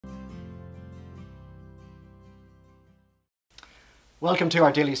Welcome to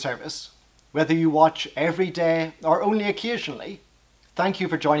our daily service. Whether you watch every day or only occasionally, thank you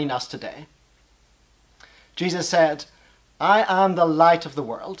for joining us today. Jesus said, "I am the light of the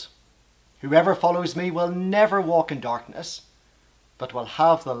world. Whoever follows me will never walk in darkness, but will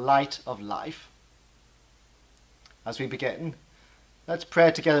have the light of life." As we begin, let's pray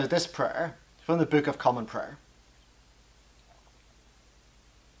together this prayer from the Book of Common Prayer.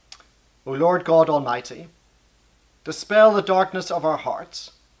 O Lord God Almighty, dispel the darkness of our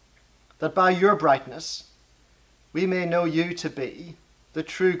hearts, that by your brightness we may know you to be the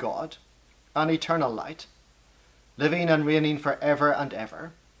true God and eternal light, living and reigning for ever and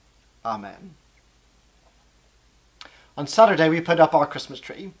ever. Amen. On Saturday we put up our Christmas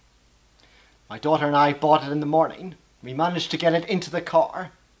tree. My daughter and I bought it in the morning. We managed to get it into the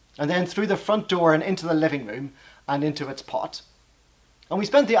car and then through the front door and into the living room and into its pot. And we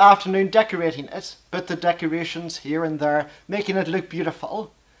spent the afternoon decorating it, put the decorations here and there, making it look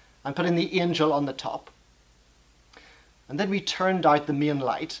beautiful, and putting the angel on the top. And then we turned out the main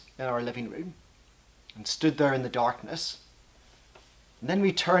light in our living room and stood there in the darkness. And then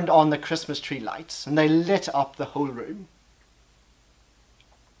we turned on the Christmas tree lights and they lit up the whole room.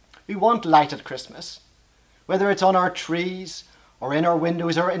 We want light at Christmas, whether it's on our trees or in our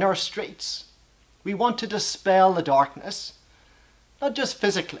windows or in our streets. We want to dispel the darkness, not just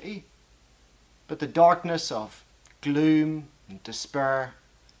physically, but the darkness of gloom and despair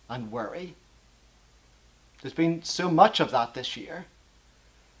and worry. There's been so much of that this year.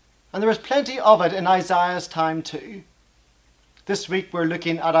 And there was plenty of it in Isaiah's time too. This week we're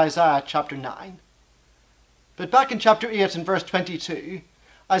looking at Isaiah chapter 9. But back in chapter 8 and verse 22,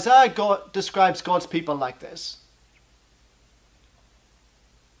 Isaiah describes God's people like this.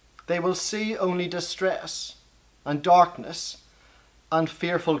 They will see only distress and darkness and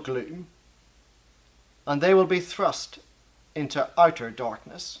fearful gloom, and they will be thrust into outer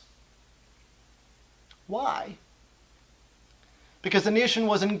darkness. Why? Because the nation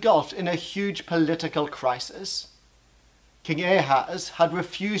was engulfed in a huge political crisis. King Ahaz had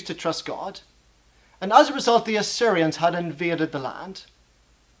refused to trust God, and as a result the Assyrians had invaded the land.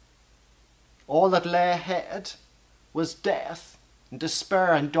 All that lay ahead was death and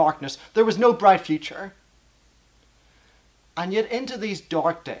despair and darkness. There was no bright future. And yet into these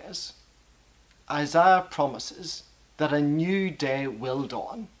dark days, Isaiah promises that a new day will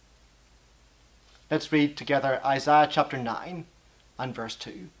dawn. Let's read together Isaiah chapter 9 and verse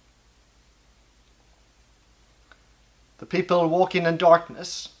 2. The people walking in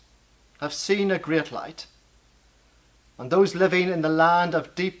darkness have seen a great light, and those living in the land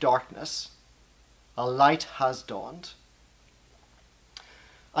of deep darkness, a light has dawned.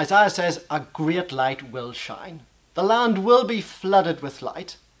 Isaiah says a great light will shine. The land will be flooded with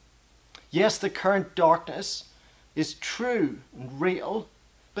light. Yes, the current darkness is true and real,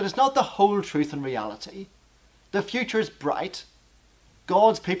 but it's not the whole truth and reality. The future is bright.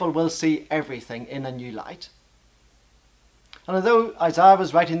 God's people will see everything in a new light. And although Isaiah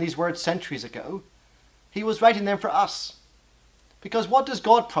was writing these words centuries ago, he was writing them for us. Because what does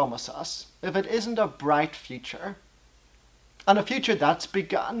God promise us if it isn't a bright future? And a future that's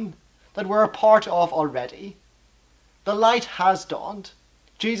begun, that we're a part of already. The light has dawned.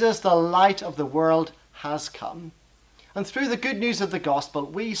 Jesus, the light of the world, has come. And through the good news of the gospel,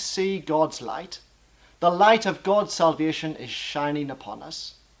 we see God's light. The light of God's salvation is shining upon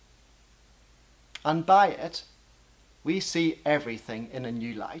us. And by it, we see everything in a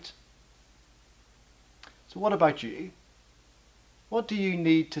new light. So what about you? What do you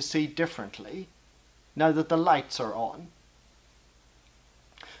need to see differently now that the lights are on?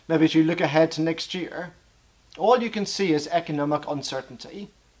 Maybe as you look ahead to next year, all you can see is economic uncertainty.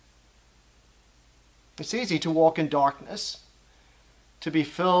 It's easy to walk in darkness, to be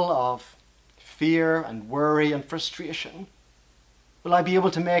full of fear and worry and frustration. Will I be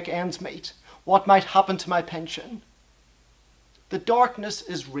able to make ends meet? What might happen to my pension? The darkness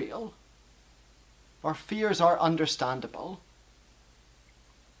is real. Our fears are understandable.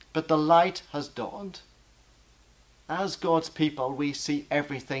 But the light has dawned. As God's people, we see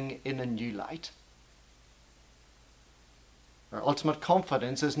everything in a new light. Our ultimate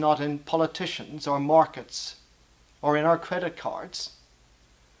confidence is not in politicians or markets or in our credit cards.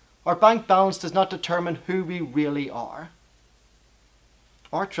 Our bank balance does not determine who we really are.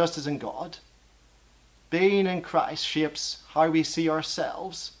 Our trust is in God. Being in Christ shapes how we see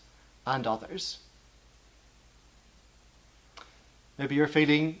ourselves and others. Maybe you're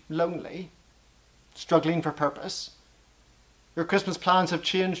feeling lonely, struggling for purpose. Your Christmas plans have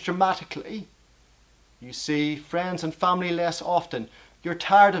changed dramatically. You see friends and family less often. You're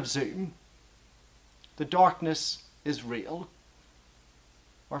tired of Zoom. The darkness is real.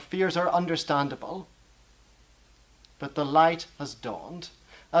 Our fears are understandable. But the light has dawned.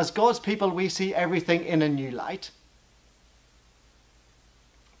 As God's people, we see everything in a new light.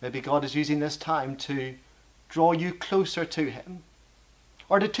 Maybe God is using this time to draw you closer to him,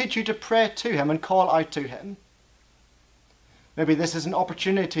 or to teach you to pray to him and call out to him. Maybe this is an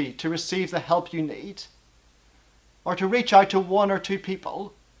opportunity to receive the help you need, or to reach out to one or two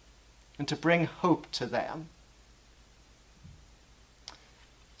people and to bring hope to them.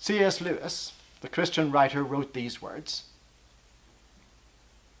 C.S. Lewis, the Christian writer, wrote these words: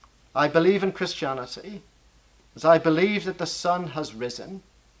 "I believe in Christianity as I believe that the sun has risen,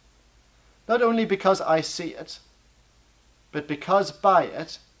 not only because I see it, but because by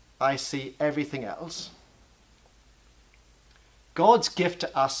it I see everything else." God's gift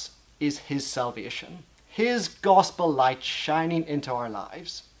to us is his salvation, his gospel light shining into our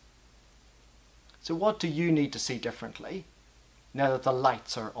lives. So what do you need to see differently now that the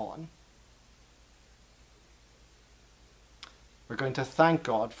lights are on? We're going to thank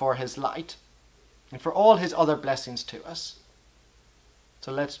God for his light and for all his other blessings to us.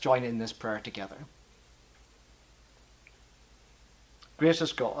 So let's join in this prayer together.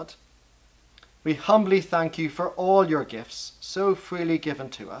 Gracious God, we humbly thank you for all your gifts so freely given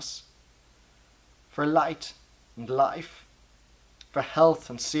to us, for light and life, for health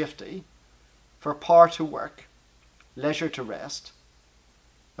and safety, for power to work, leisure to rest,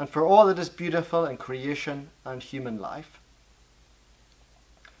 and for all that is beautiful in creation and human life.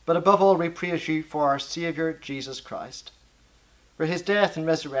 But above all, we praise you for our Saviour Jesus Christ, for his death and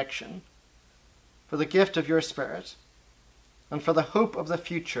resurrection, for the gift of your Spirit, and for the hope of the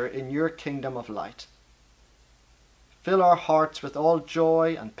future in your kingdom of light. Fill our hearts with all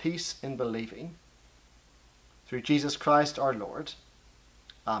joy and peace in believing. Through Jesus Christ our Lord.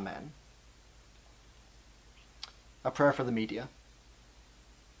 Amen. A prayer for the media.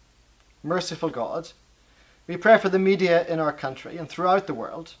 Merciful God, we pray for the media in our country and throughout the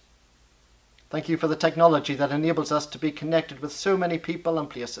world. Thank you for the technology that enables us to be connected with so many people and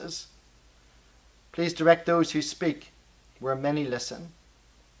places. Please direct those who speak where many listen,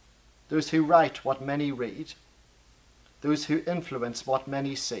 those who write what many read, those who influence what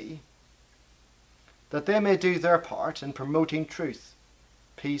many see, that they may do their part in promoting truth,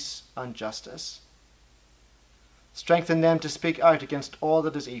 peace and justice. Strengthen them to speak out against all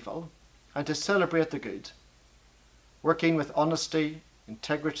that is evil and to celebrate the good, working with honesty,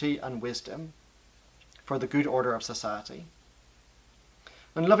 integrity and wisdom for the good order of society.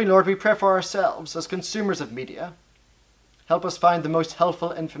 And loving Lord, we pray for ourselves as consumers of media. Help us find the most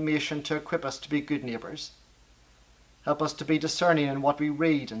helpful information to equip us to be good neighbours. Help us to be discerning in what we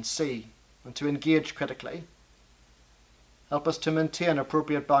read and see and to engage critically. Help us to maintain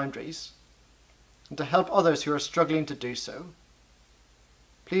appropriate boundaries and to help others who are struggling to do so.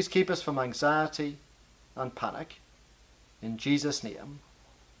 Please keep us from anxiety and panic. In Jesus' name,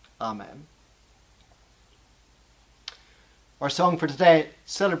 Amen. Our song for today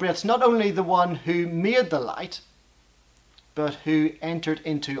celebrates not only the one who made the light, but who entered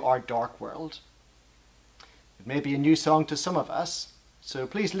into our dark world. It may be a new song to some of us, so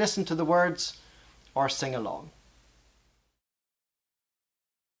please listen to the words or sing along.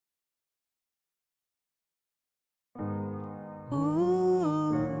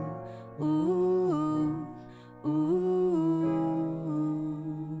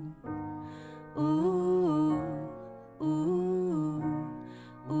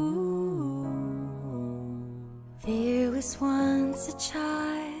 Once a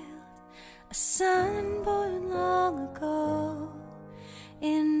child, a son born long ago,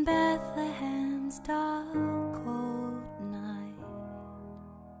 in Bethlehem's dark cold night.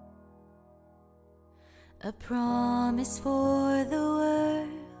 A promise for the world,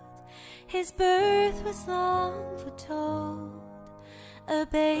 his birth was long foretold, a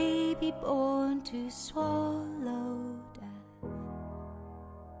baby born to swallow death.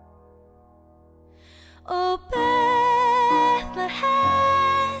 Oh, Bethlehem,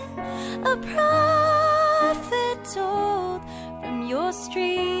 a prophet told, from your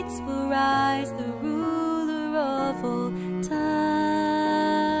streets will rise the ruler of all time.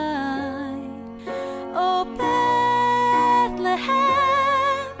 Oh, Bethlehem,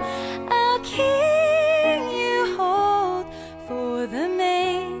 our King you hold, for the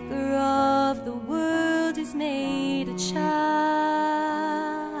Maker of the world is made a child.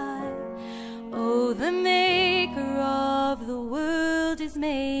 Oh, the Maker of the world is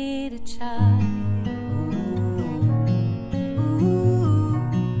made a child.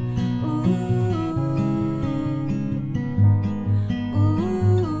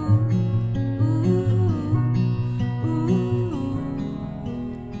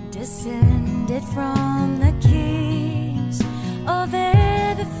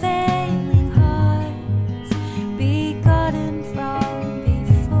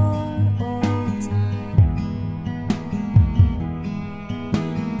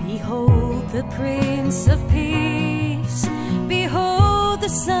 Prince of Peace, behold the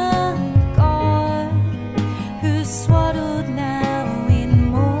Son of God, who's swaddled now in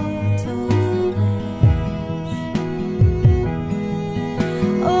mortal flesh.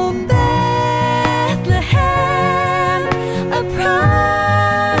 O Bethlehem, a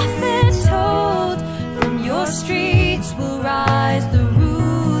prophet told, from your streets will rise the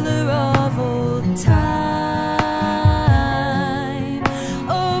ruler of old time.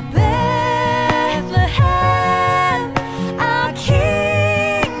 O Bethlehem, our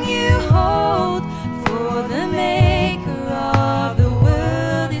King you hold, for the Maker of the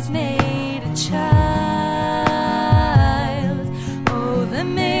world is made a child. Oh, the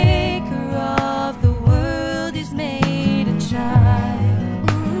Maker of the world is made a child.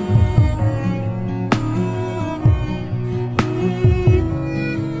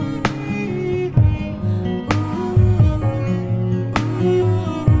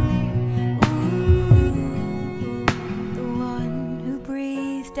 The one who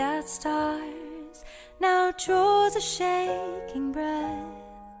breathed out stars now draws a shaking breath.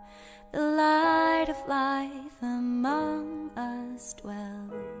 The light of life among us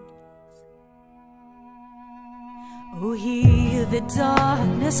dwells. Oh, hear the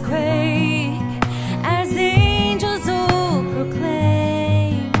darkness quake as angels all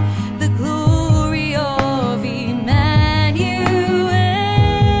proclaim the glory of Emmanuel.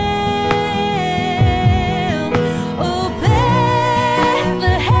 Oh, Bethlehem,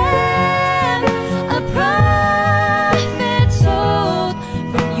 a prophet told,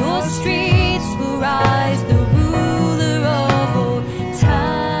 from your streets will rise the ruler of old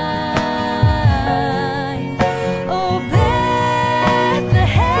time. Oh, Bethlehem,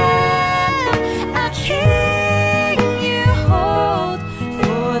 our King you hold,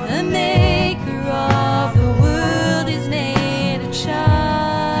 for the Maker of the world is made a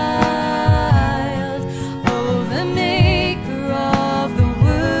child. Oh, the Maker of the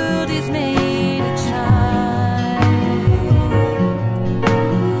world is made a child.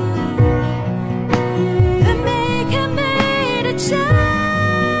 The Maker made a child.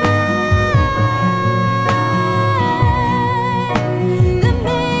 The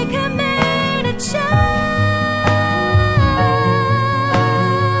Maker made a child.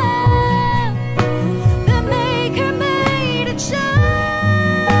 The Maker made a child.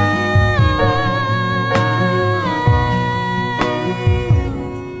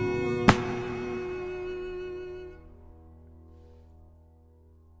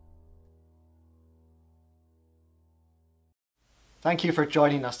 Thank you for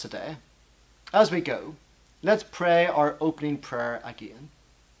joining us today. As we go, let's pray our opening prayer again.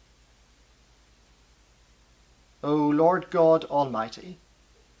 O Lord God Almighty,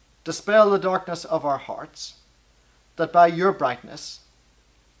 dispel the darkness of our hearts, that by your brightness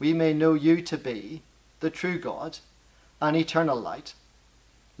we may know you to be the true God and eternal light,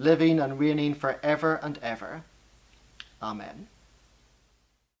 living and reigning for ever and ever. Amen.